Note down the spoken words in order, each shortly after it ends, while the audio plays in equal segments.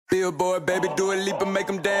Billboard, baby, do a leap and make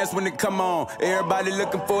them dance when they come on. Everybody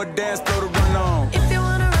looking for a dance floor to run on. If you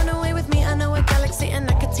wanna run away with me, I know a galaxy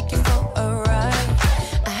and I can take you for a ride.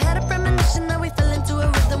 I had a premonition that we fell into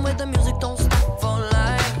a rhythm where the music don't stop for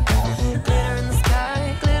life. Glitter in the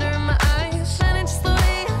sky, glitter in my eyes, shining just the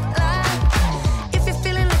way I like. If you're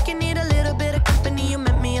feeling like you need a little bit of company, you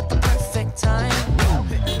met me at the perfect time.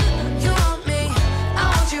 You want me, I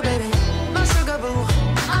want you, baby, my sugar boo,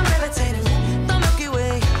 I'm levitating. The Milky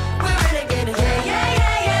Way, we're renegading. Yeah, yeah,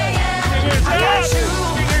 yeah, yeah, yeah. I got you.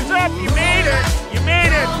 Fingers up, you made it! You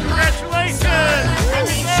made it! Congratulations! I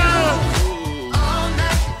need you all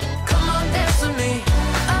night. Come on, dance with me.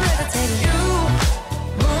 I'm levitating. You,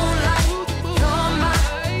 moonlight, you're my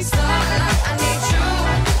starlight. I need you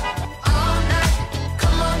all night.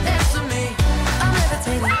 Come on, dance with me. I'm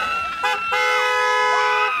levitating.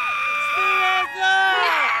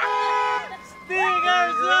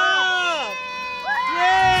 Fingers up!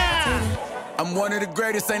 Yeah! I'm one of the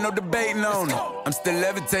greatest, ain't no debating on it. I'm still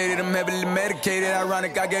levitated, I'm heavily medicated.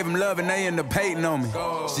 Ironic, I gave him love and they end up hating on me.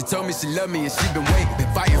 She told me she loved me and she been waiting.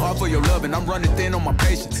 Been fighting hard for your love and I'm running thin on my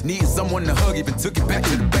patience. Needing someone to hug, even took it back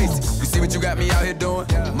to the basics. You see what you got me out here doing?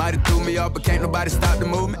 Might have threw me off, but can't nobody stop the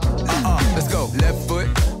movement. Let's go. Left foot,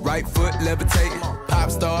 right foot, levitating. Pop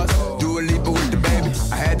stars, do a leap with the baby.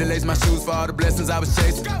 I had to lace my shoes for all the blessings I was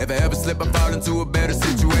chasing. If I ever slip, I fall into a better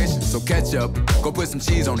situation. So catch up, go put some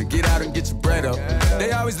cheese on it, get out and get your bread up.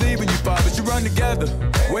 They always leave when you fall, but you run together.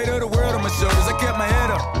 Weight of the world on my shoulders, I kept my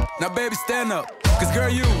head up. Now baby, stand up, cause girl,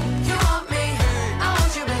 you want me.